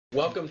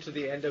Welcome to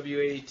the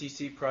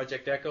NWAETC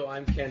Project Echo.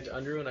 I'm Kent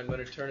Unruh, and I'm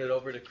going to turn it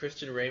over to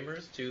Christian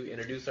Ramers to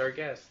introduce our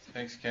guest.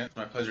 Thanks, Kent. It's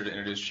my pleasure to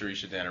introduce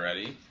Shirisha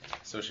Danareddy,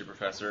 Associate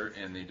Professor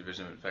in the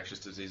Division of Infectious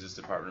Diseases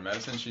Department of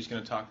Medicine. She's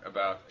going to talk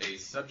about a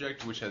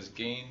subject which has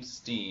gained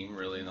steam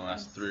really in the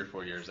last 3 or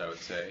 4 years, I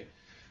would say,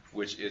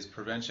 which is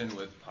prevention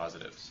with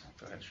positives.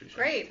 Go ahead, Shirisha.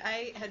 Great.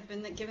 I had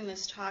been giving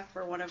this talk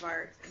for one of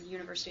our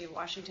University of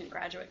Washington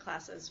graduate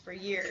classes for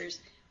years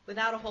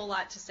without a whole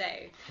lot to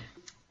say,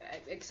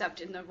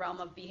 except in the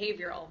realm of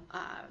behavioral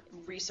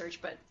research,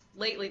 but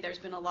lately there's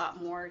been a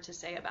lot more to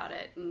say about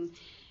it. And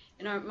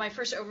in my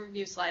first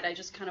overview slide, I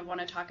just kind of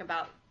want to talk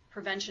about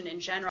prevention in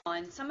general,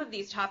 and some of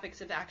these topics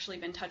have actually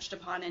been touched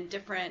upon in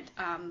different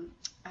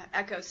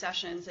ECHO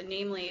sessions, and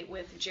namely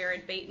with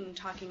Jared Baton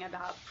talking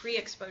about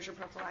pre-exposure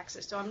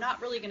prophylaxis. So I'm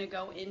not really going to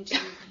go into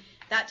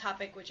that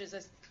topic, which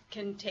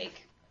can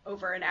take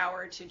over an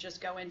hour to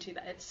just go into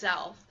that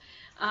itself.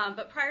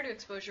 But prior to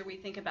exposure, we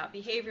think about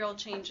behavioral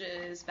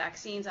changes,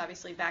 vaccines.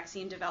 Obviously,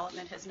 vaccine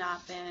development has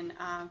not been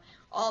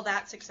all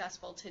that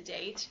successful to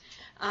date.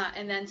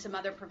 And then some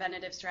other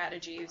preventative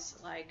strategies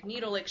like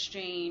needle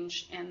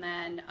exchange, and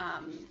then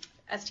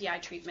STI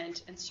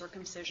treatment and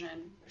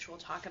circumcision, which we'll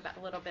talk about a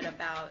little bit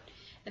about.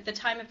 At the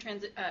time of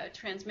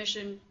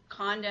transmission,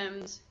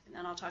 condoms, and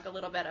then I'll talk a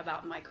little bit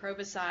about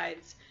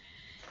microbicides.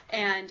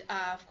 And,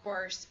 of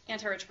course,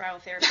 antiretroviral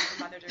therapy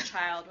for mother to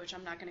child, which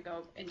I'm not going to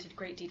go into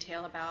great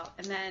detail about.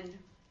 And then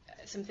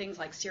some things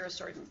like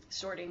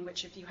serosorting,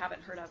 which if you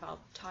haven't heard of, I'll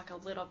talk a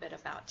little bit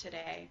about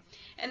today.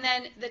 And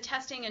then the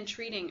testing and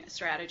treating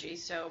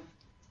strategies, so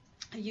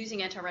using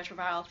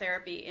antiretroviral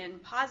therapy in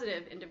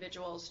positive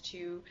individuals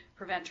to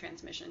prevent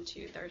transmission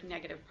to their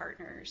negative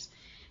partners,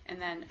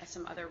 and then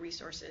some other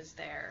resources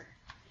there.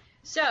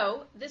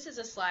 So this is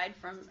a slide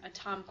from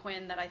Tom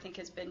Quinn that I think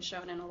has been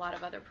shown in a lot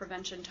of other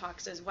prevention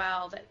talks as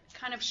well, that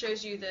kind of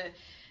shows you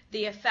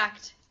the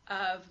effect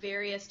of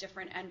various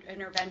different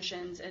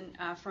interventions and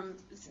from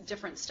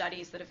different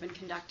studies that have been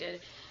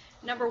conducted.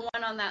 Number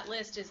one on that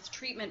list is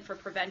treatment for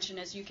prevention.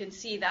 As you can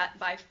see, that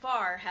by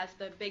far has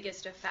the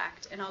biggest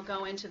effect, and I'll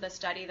go into the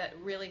study that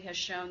really has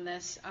shown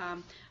this, a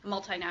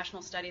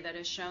multinational study that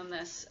has shown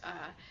this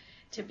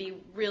to be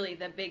really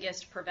the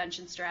biggest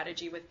prevention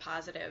strategy with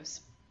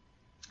positives.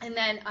 And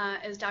then,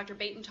 as Dr.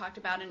 Baton talked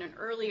about in an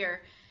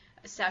earlier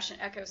session,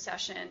 ECHO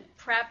session,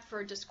 PrEP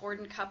for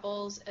discordant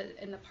couples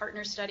in the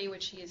partner study,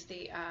 which he is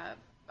the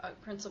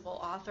principal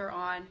author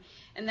on,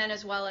 and then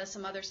as well as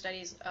some other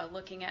studies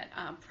looking at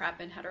PrEP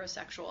in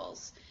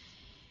heterosexuals.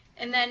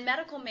 And then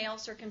medical male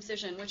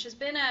circumcision, which has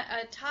been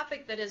a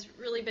topic that has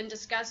really been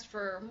discussed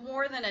for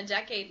more than a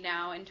decade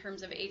now in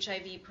terms of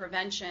HIV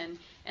prevention,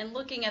 and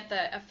looking at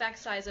the effect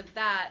size of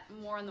that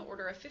more on the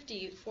order of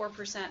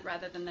 54%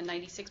 rather than the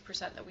 96%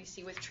 that we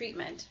see with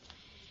treatment.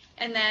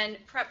 And then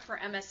PrEP for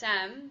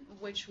MSM,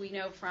 which we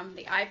know from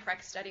the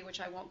IPREX study,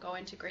 which I won't go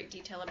into great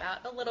detail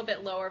about, a little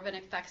bit lower of an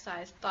effect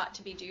size thought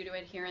to be due to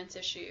adherence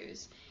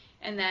issues.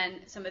 And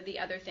then some of the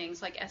other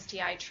things like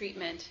STI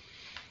treatment.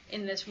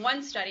 In this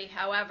one study,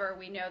 however,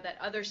 we know that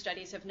other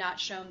studies have not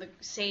shown the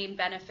same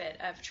benefit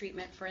of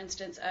treatment, for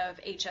instance, of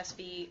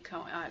HSV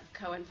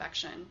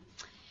co-infection.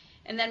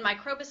 And then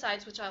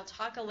microbicides, which I'll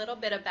talk a little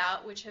bit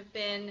about, which have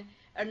been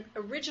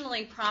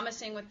originally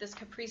promising with this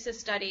Caprices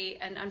study,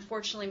 and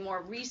unfortunately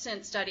more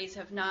recent studies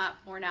have not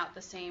borne out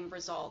the same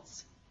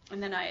results.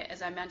 And then,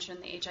 as I mentioned,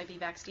 the HIV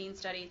vaccine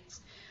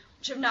studies,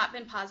 which have not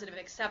been positive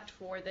except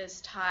for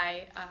this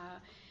Thai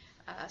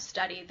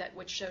study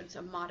which showed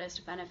some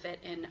modest benefit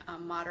in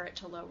moderate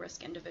to low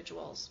risk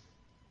individuals.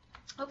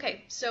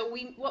 Okay, so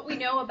what we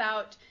know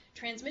about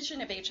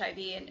transmission of HIV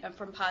and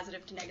from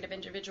positive to negative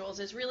individuals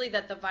is really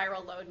that the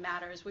viral load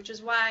matters, which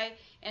is why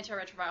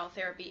antiretroviral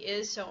therapy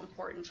is so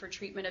important for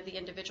treatment of the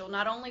individual,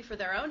 not only for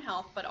their own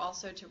health, but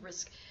also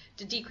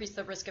to decrease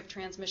the risk of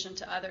transmission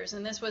to others.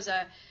 And this was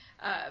a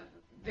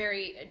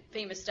very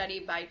famous study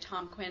by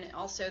Tom Quinn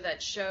also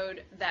that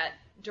showed that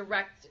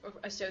direct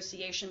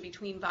association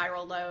between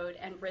viral load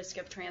and risk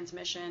of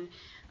transmission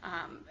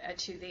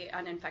to the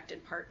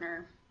uninfected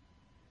partner.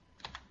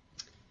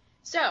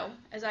 So,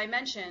 as I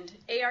mentioned,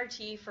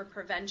 ART for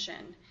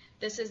prevention.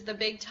 This is the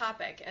big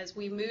topic as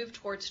we move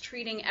towards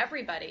treating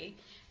everybody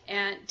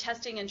and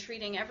testing and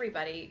treating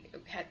everybody.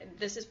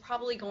 This is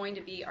probably going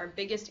to be our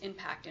biggest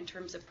impact in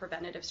terms of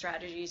preventative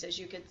strategies, as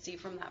you could see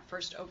from that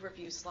first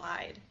overview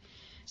slide.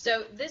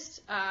 So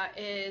this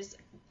is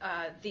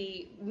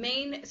the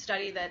main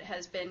study that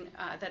has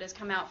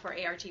come out for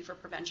ART for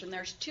prevention.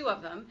 There's two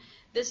of them.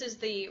 This is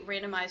the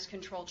randomized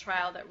controlled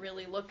trial that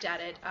really looked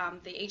at it,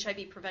 the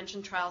HIV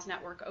Prevention Trials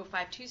Network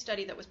 052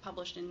 study that was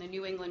published in the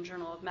New England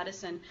Journal of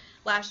Medicine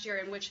last year,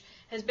 and which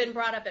has been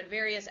brought up at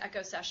various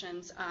ECHO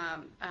sessions,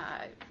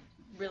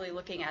 really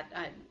looking at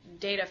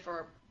data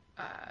for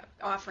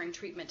offering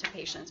treatment to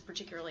patients,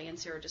 particularly in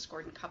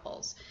serodiscordant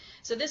couples.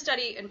 So this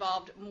study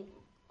involved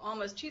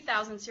almost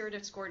 2,000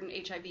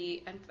 serodiscordant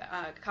HIV and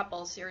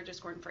couples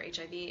serodiscordant for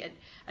HIV at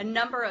a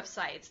number of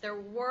sites. There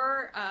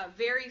were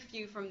very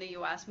few from the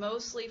U.S.,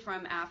 mostly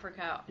from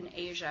Africa and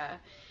Asia.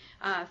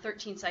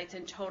 13 sites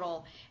in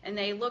total, and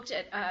they looked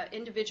at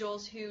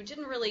individuals who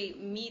didn't really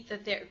meet the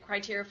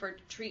criteria for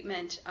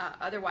treatment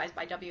otherwise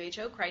by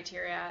WHO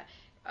criteria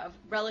of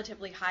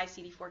relatively high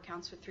CD4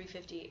 counts with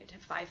 350 to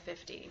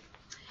 550.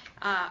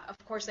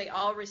 Of course, they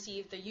all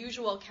received the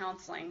usual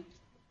counseling.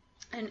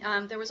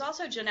 And there was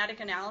also genetic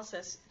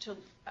analysis to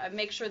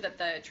make sure that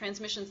the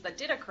transmissions that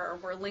did occur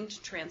were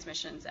linked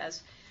transmissions,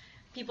 as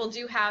people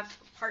do have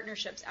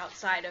partnerships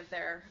outside of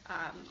their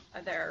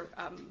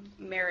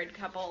married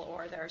couple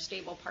or their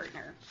stable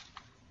partner.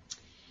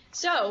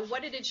 So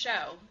what did it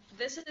show?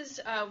 This is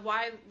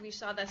why we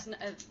saw this,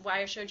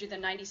 why I showed you the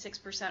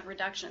 96%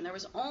 reduction. There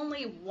was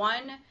only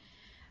one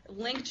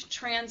linked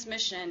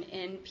transmission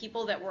in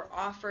people that were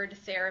offered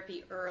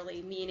therapy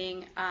early,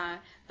 meaning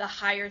the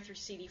higher through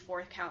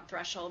CD4 count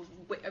threshold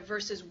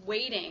versus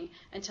waiting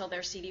until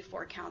their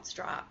CD4 counts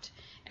dropped.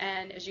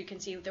 And as you can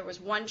see, there was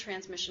one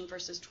transmission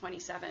versus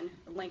 27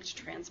 linked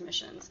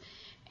transmissions.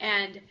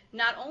 And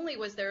not only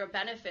was there a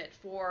benefit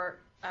for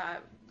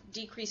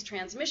decreased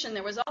transmission,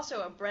 there was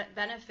also a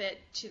benefit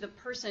to the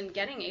person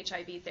getting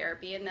HIV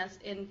therapy, and that's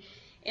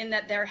in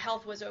that their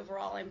health was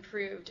overall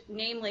improved.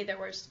 Namely, there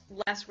was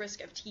less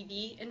risk of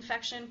TB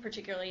infection,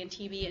 particularly in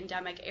TB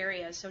endemic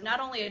areas. So not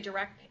only a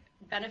direct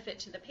benefit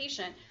to the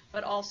patient,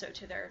 but also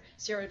to their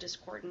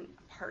serodiscordant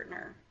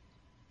partner.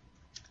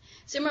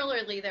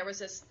 Similarly, there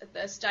was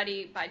a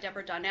study by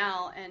Deborah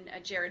Donnell and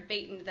Jared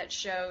Baton that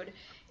showed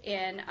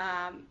in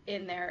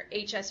their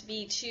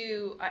HSV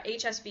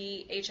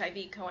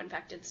HIV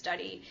co-infected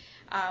study,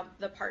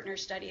 the partner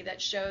study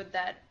that showed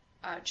that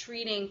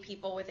treating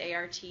people with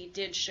ART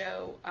did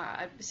show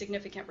a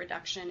significant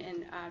reduction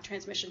in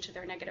transmission to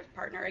their negative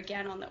partner,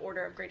 again on the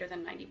order of greater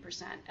than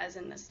 90%, as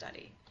in this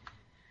study.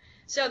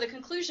 So the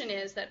conclusion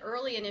is that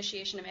early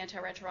initiation of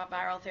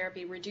antiretroviral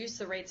therapy reduced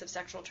the rates of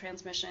sexual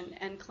transmission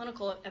and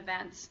clinical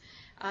events,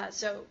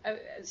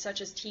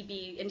 such as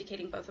TB,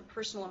 indicating both the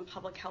personal and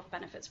public health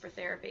benefits for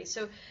therapy.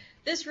 So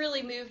this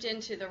really moved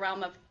into the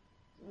realm of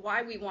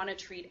why we want to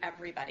treat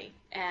everybody,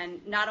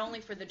 and not only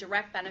for the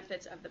direct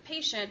benefits of the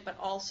patient, but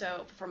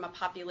also from a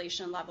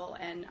population level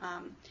and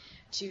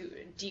to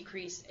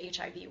decrease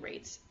HIV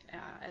rates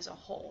as a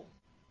whole.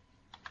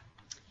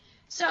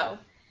 So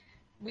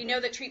we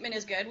know that treatment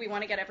is good. We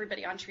want to get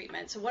everybody on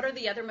treatment. So what are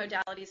the other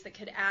modalities that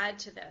could add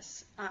to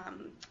this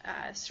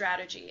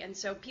strategy? And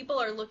so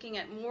people are looking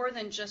at more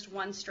than just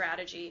one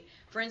strategy.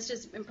 For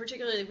instance, in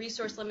particularly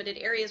resource-limited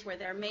areas where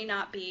there may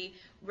not be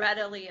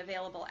readily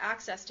available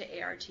access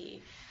to ART,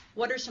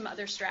 what are some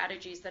other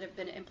strategies that have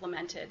been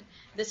implemented?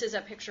 This is a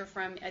picture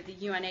from the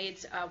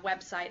UNAIDS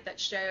website that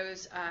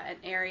shows an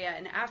area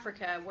in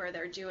Africa where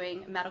they're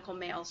doing medical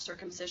male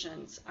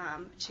circumcisions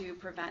to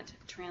prevent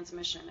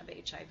transmission of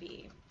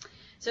HIV.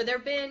 So there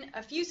have been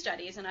a few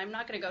studies, and I'm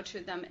not going to go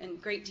to them in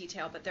great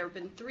detail, but there have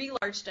been 3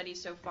 large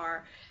studies so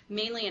far,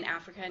 mainly in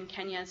Africa, in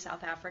Kenya,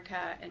 South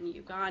Africa, and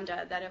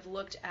Uganda, that have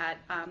looked at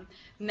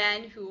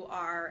men who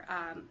are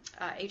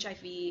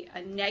HIV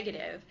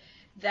negative,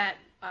 that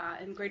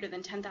and greater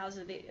than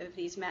 10,000 of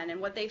these men. And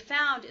what they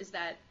found is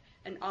that,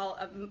 and all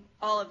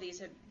of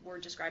these were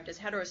described as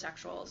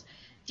heterosexuals,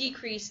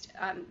 decreased.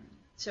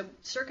 So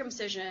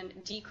circumcision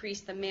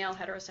decreased the male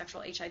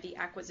heterosexual HIV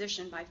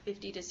acquisition by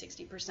 50 to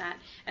 60%.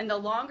 And the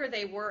longer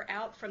they were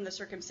out from the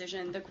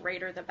circumcision, the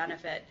greater the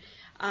benefit.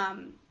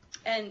 And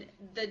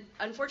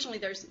unfortunately,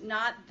 there's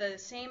not the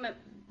same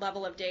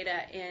level of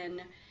data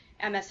in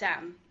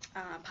MSM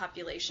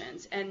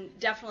populations, and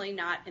definitely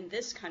not in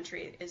this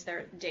country is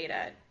there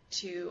data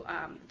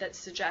that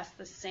suggests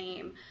the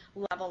same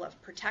level of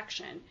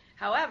protection.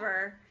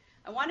 However,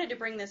 I wanted to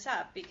bring this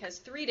up because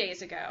 3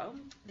 days ago,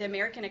 the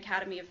American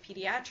Academy of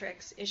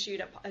Pediatrics issued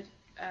a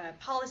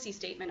policy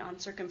statement on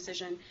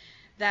circumcision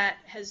that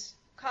has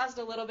caused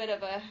a little bit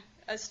of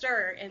a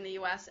stir in the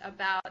U.S.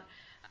 about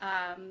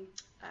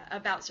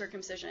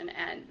circumcision,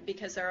 and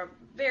because there are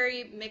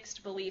very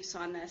mixed beliefs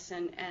on this,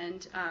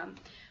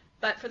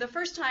 but for the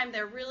first time,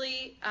 they're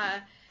really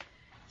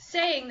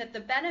saying that the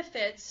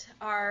benefits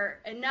are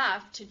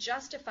enough to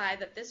justify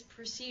that this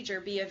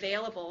procedure be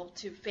available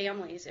to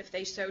families if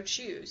they so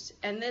choose.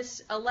 And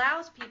this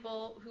allows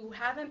people who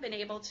haven't been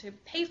able to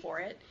pay for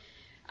it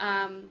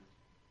for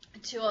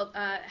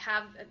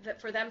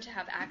them to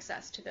have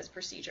access to this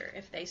procedure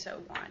if they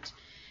so want.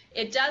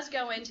 It does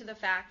go into the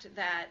fact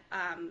that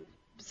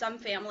some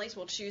families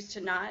will choose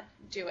to not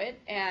do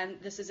it, and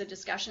this is a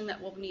discussion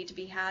that will need to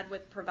be had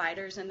with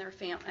providers and the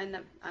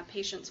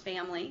patient's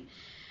family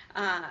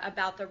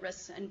about the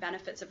risks and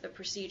benefits of the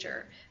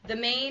procedure. The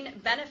main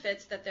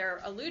benefits that they're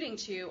alluding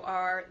to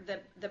are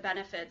the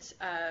benefits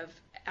of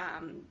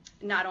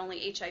not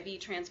only HIV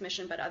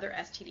transmission but other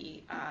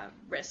STD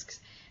risks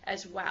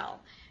as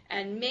well.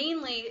 And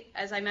mainly,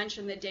 as I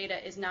mentioned, the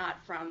data is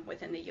not from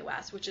within the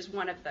U.S., which is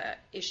one of the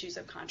issues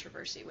of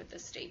controversy with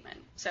this statement.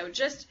 So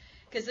just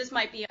because this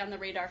might be on the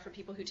radar for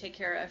people who take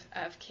care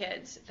of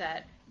kids,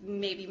 that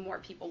maybe more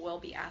people will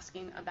be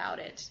asking about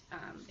it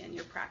in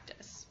your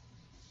practice.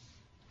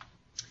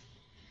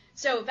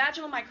 So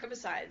vaginal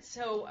microbicides.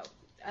 So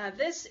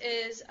this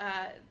is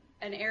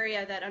an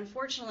area that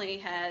unfortunately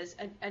has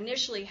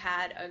initially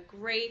had a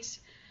great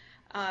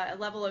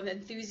level of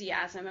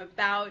enthusiasm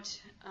about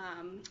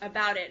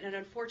it, and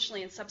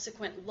unfortunately in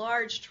subsequent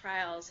large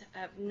trials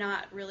have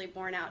not really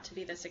borne out to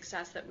be the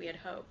success that we had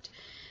hoped.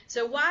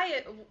 So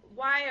why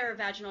are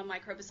vaginal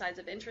microbicides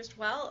of interest?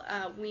 Well,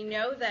 we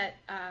know that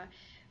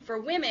for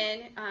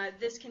women,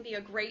 this can be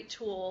a great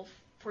tool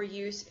for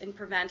use in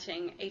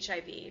preventing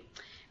HIV.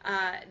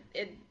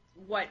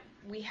 What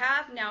we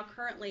have now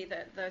currently,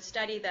 the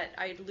study that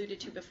I alluded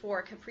to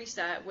before,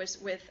 CAPRISA, was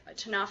with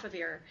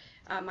tenofovir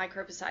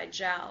microbicide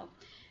gel.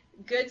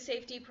 Good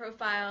safety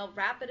profile,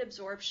 rapid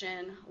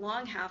absorption,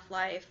 long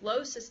half-life,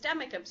 low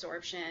systemic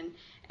absorption,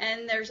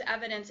 and there's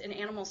evidence in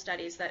animal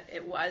studies that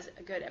it was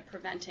good at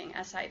preventing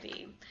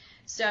SIV.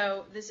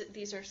 So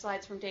these are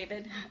slides from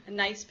David,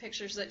 nice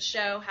pictures that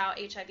show how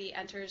HIV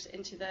enters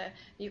into the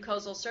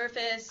mucosal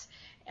surface,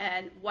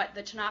 and what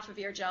the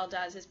tenofovir gel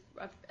does is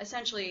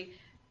essentially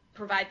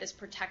provide this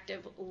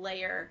protective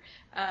layer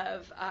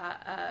of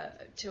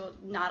to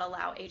not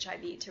allow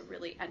HIV to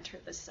really enter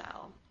the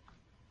cell.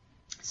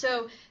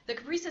 So the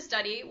CAPRISA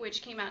study,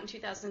 which came out in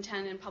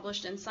 2010 and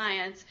published in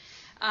Science,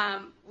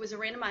 was a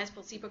randomized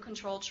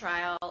placebo-controlled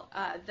trial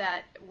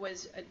that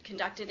was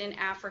conducted in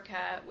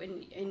Africa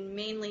in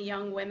mainly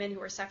young women who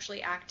were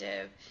sexually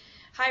active,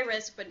 high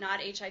risk but not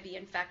HIV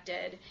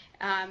infected,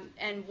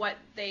 and what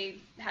they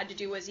had to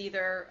do was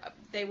either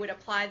they would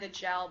apply the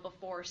gel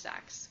before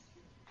sex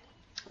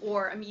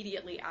or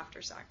immediately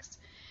after sex.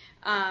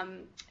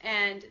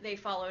 And they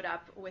followed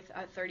up with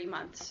 30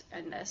 months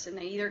in this, and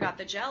they either got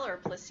the gel or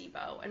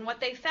placebo. And what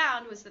they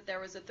found was that there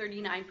was a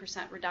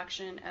 39%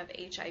 reduction of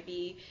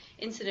HIV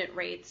incident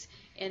rates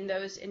in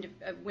those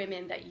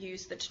women that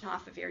used the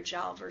tenofovir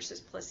gel versus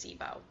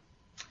placebo.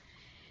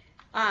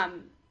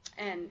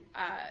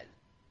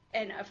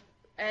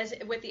 As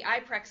with the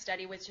IPREX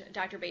study, which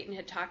Dr. Baton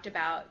had talked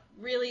about,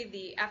 really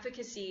the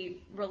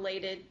efficacy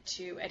related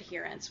to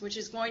adherence, which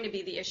is going to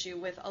be the issue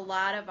with a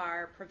lot of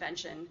our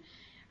prevention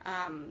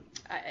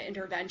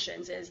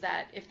interventions, is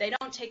that if they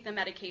don't take the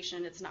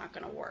medication, it's not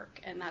going to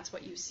work. And that's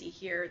what you see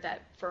here,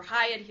 that for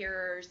high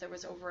adherers, there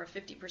was over a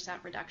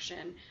 50%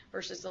 reduction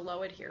versus the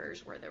low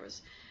adherers, where there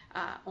was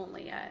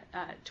only a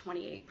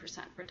 28%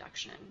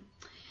 reduction.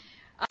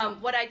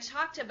 What I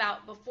talked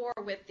about before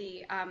with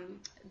the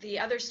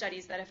other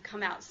studies that have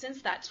come out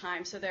since that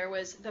time, so there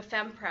was the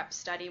FemPrep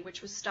study,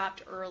 which was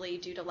stopped early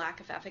due to lack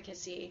of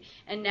efficacy,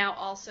 and now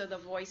also the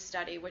VOICE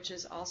study, which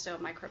is also a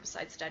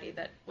microbicide study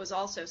that was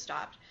also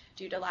stopped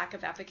due to lack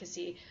of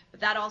efficacy.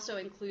 But that also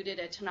included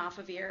a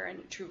tenofovir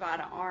and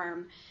Truvada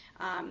arm,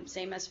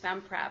 same as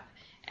FemPrep,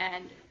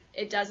 and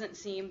it doesn't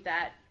seem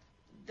that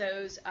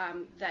those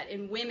that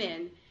in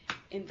women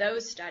in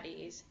those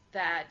studies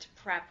that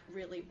PrEP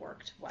really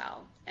worked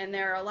well. And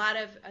there are a lot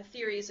of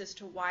theories as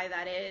to why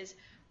that is.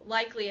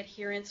 Likely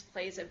adherence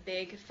plays a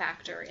big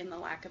factor in the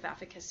lack of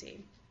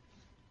efficacy.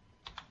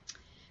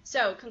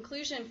 So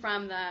conclusion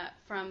from the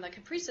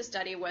CAPRISA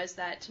study was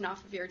that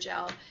tenofovir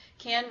gel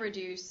can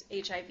reduce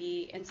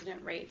HIV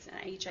incident rates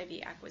and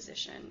HIV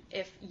acquisition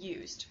if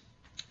used.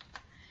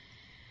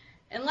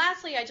 And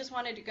lastly, I just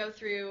wanted to go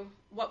through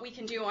what we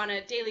can do on a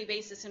daily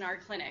basis in our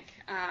clinic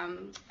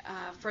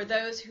for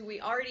those who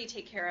we already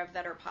take care of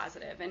that are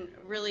positive, and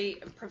really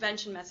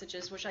prevention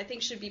messages, which I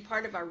think should be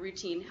part of our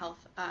routine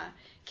health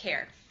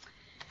care.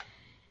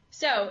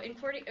 So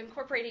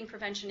incorporating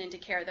prevention into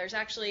care, there's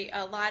actually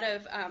a lot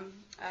of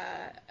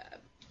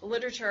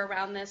literature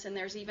around this, and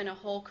there's even a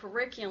whole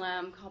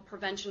curriculum called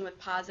Prevention with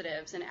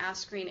Positives and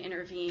Ask, Screen,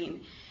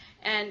 Intervene.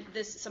 And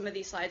some of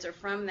these slides are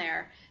from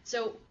there.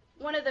 So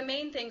one of the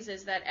main things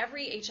is that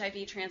every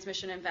HIV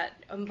transmission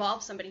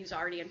involves somebody who's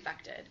already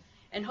infected,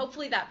 and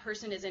hopefully that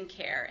person is in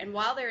care. And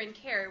while they're in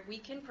care, we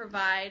can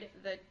provide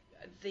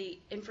the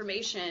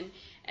information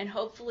and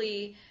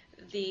hopefully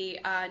the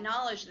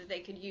knowledge that they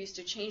could use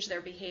to change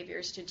their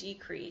behaviors to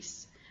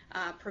decrease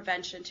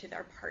prevention to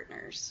their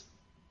partners.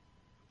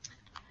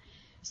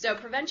 So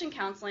prevention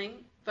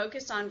counseling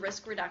focused on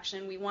risk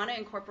reduction. We want to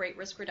incorporate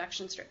risk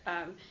reduction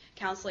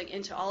counseling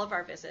into all of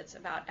our visits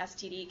about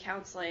STD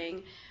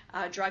counseling,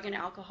 drug and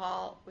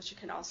alcohol, which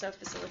can also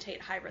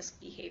facilitate high-risk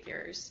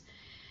behaviors.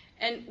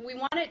 And we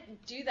want to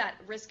do that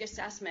risk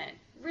assessment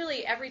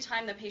really every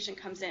time the patient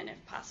comes in,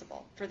 if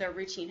possible, for their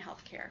routine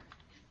health care.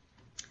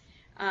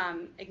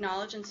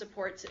 Acknowledge and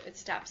support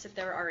steps if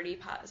they're already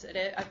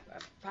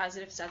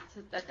positive steps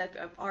that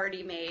have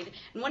already made.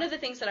 And one of the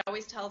things that I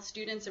always tell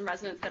students and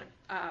residents that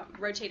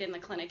rotate in the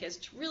clinic is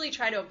to really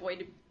try to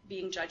avoid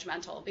being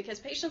judgmental, because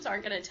patients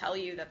aren't going to tell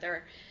you that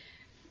they're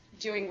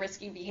doing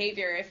risky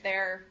behavior if they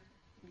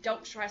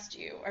don't trust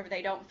you or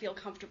they don't feel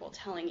comfortable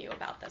telling you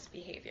about this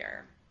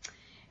behavior.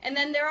 And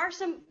then there are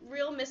some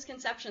real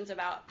misconceptions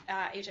about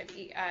HIV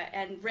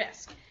and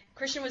risk.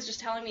 Christian was just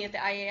telling me at the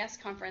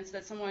IAS conference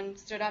that someone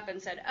stood up and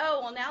said,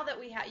 oh, well, now that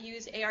we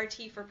use ART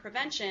for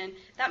prevention,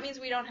 that means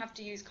we don't have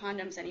to use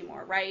condoms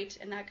anymore, right?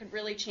 And that could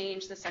really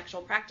change the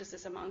sexual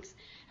practices amongst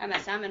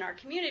MSM in our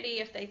community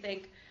if they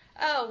think,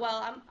 oh,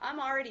 well, I'm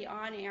already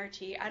on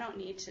ART. I don't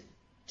need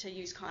to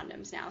use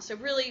condoms now. So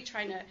really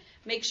trying to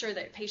make sure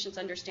that patients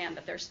understand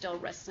that there's still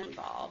risks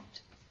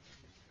involved.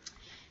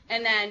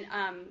 And then,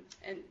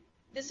 and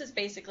this is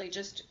basically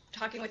just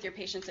talking with your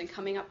patients and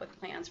coming up with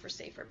plans for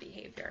safer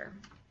behavior.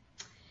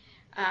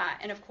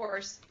 And of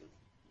course,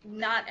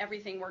 not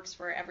everything works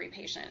for every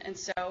patient, and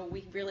so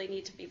we really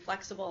need to be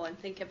flexible and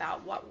think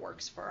about what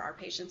works for our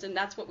patients, and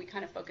that's what we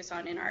kind of focus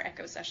on in our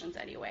echo sessions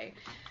anyway.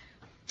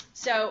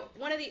 So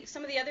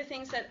some of the other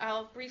things that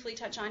I'll briefly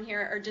touch on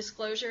here are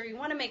disclosure. You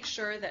want to make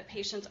sure that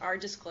patients are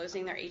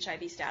disclosing their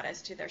HIV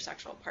status to their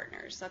sexual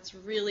partners. That's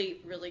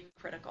really, really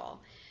critical.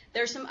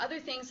 There are some other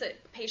things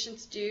that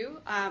patients do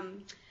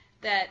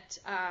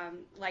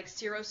like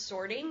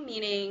serosorting,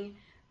 meaning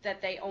that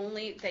they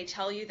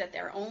tell you that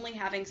they're only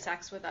having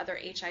sex with other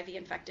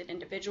HIV-infected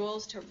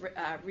individuals to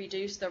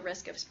reduce the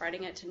risk of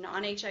spreading it to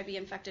non-HIV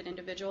infected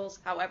individuals.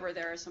 However,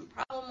 there is some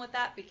problem with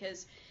that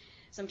because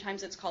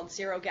sometimes it's called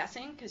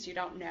sero-guessing because you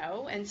don't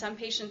know. And some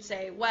patients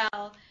say,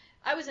 well,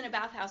 I was in a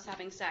bathhouse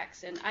having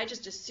sex and I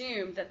just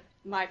assumed that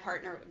my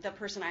partner, the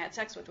person I had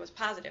sex with, was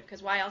positive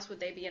because why else would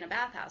they be in a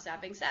bathhouse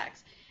having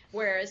sex?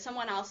 Whereas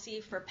someone I'll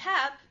see for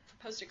PEP, for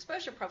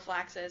post-exposure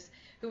prophylaxis,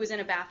 who was in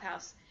a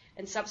bathhouse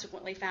and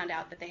subsequently found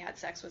out that they had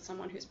sex with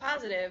someone who's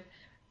positive,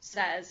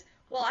 says,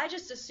 well, I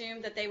just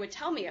assumed that they would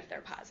tell me if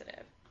they're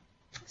positive.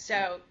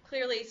 So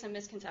clearly some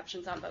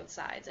misconceptions on both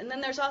sides. And then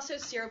there's also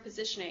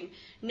seropositioning,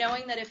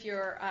 knowing that if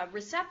you're a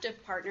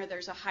receptive partner,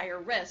 there's a higher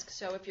risk.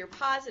 So if you're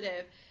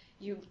positive,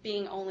 you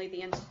being only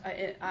being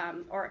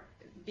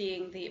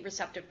the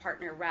receptive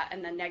partner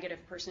and the negative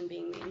person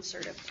being the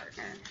insertive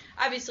partner.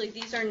 Obviously,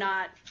 these are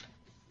not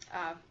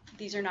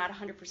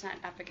 100%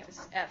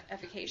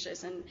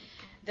 efficacious, and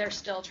there's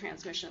still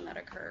transmission that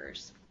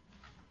occurs.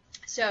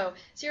 So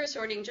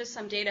serosorting, just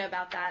some data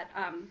about that,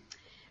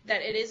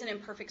 that it is an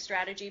imperfect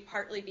strategy,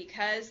 partly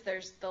because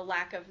there's the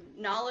lack of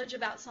knowledge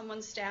about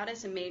someone's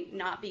status and may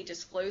not be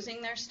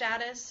disclosing their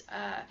status,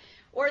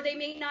 or they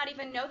may not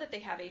even know that they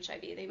have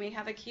HIV. They may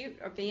have acute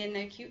or be in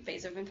the acute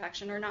phase of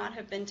infection or not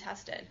have been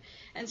tested.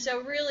 And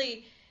so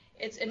really,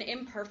 it's an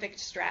imperfect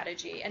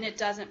strategy, and it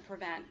doesn't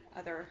prevent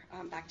other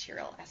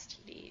bacterial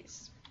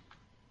STDs.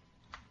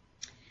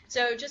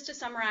 So just to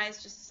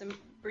summarize,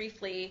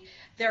 briefly,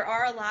 there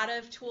are a lot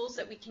of tools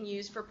that we can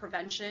use for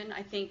prevention.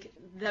 I think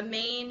the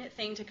main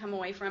thing to come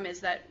away from is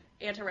that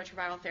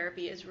antiretroviral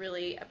therapy is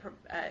really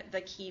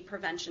the key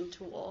prevention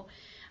tool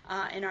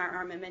in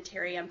our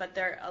armamentarium. But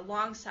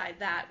alongside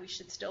that, we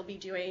should still be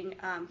doing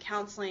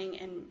counseling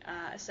and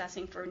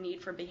assessing for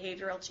need for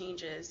behavioral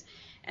changes,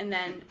 and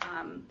then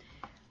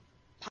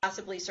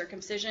possibly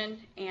circumcision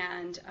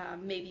and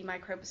maybe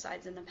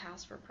microbicides in the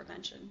past for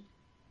prevention.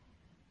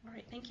 All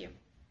right, thank you.